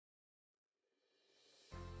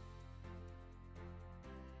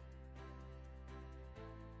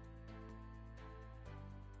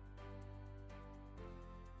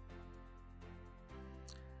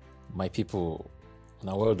My people,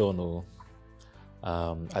 now well done. Oh.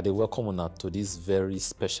 I dey welcome una to this very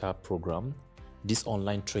special program, this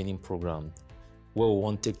online training program, where we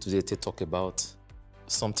want take today to talk about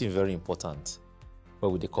something very important,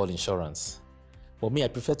 what we dey call insurance. But me, I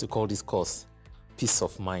prefer to call this course peace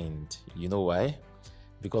of mind. You know why?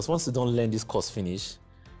 Because once you don't learn this course finish,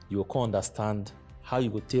 you will come understand how you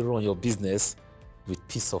go take run your business with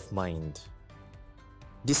peace of mind.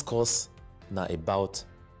 This course now about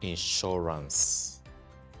insurance.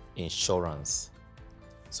 Insurance.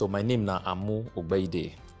 So my name now Amu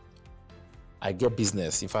Obeide. I get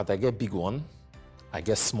business. In fact, I get big one. I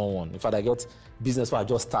get small one. In fact, I get business where I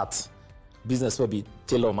just start. Business where be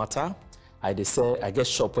tailor matter. I get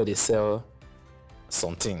shop where they sell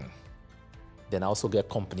something. Then I also get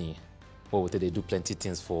company where they do plenty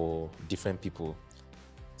things for different people.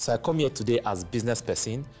 So I come here today as business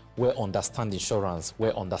person where understand insurance,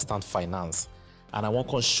 where understand finance. And I want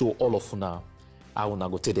to show all of una how una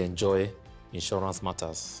go take enjoy insurance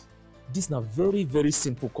matters. This is a very, very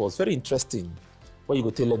simple course, very interesting, where you go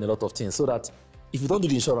to learn a lot of things so that if you don't do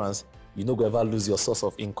the insurance, you no go ever lose your source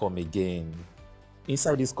of income again.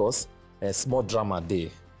 Inside this course, a small drama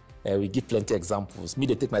day. We give plenty examples. Me,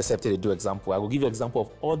 they take myself to do example. I will give you example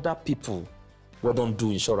of other people who don't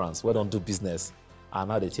do insurance, who don't do business,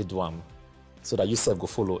 and how they take do them, so that you self go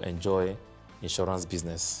follow, enjoy insurance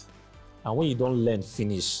business. And when you don't learn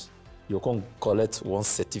finish, you can collect one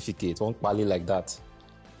certificate, one quali like that,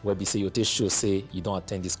 where we say you take show say you don't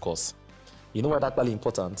attend this course. You know why that's really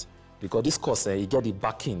important? Because this course, you get the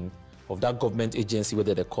backing of that government agency where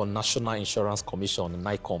they call National Insurance Commission,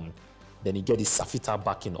 NICOM. Then you get the Sapphital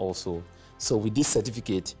backing also. So with this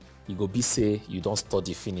certificate, you go be say you don't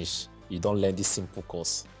study finish, you don't learn this simple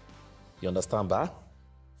course. You understand, ba?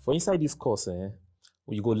 For inside this course,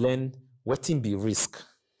 you go learn wetin be risk.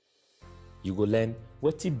 You go learn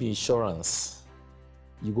wetin be insurance.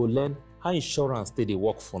 You go learn how insurance dey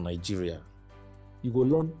work for Nigeria. You go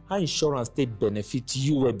learn how insurance take benefit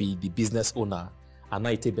you will be the business owner and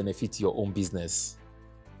how it take benefit your own business.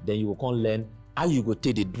 Then you go come learn how you go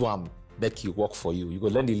take the do am make you work for you. You go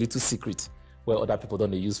learn the little secret where other people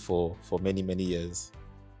don't use for many, many years.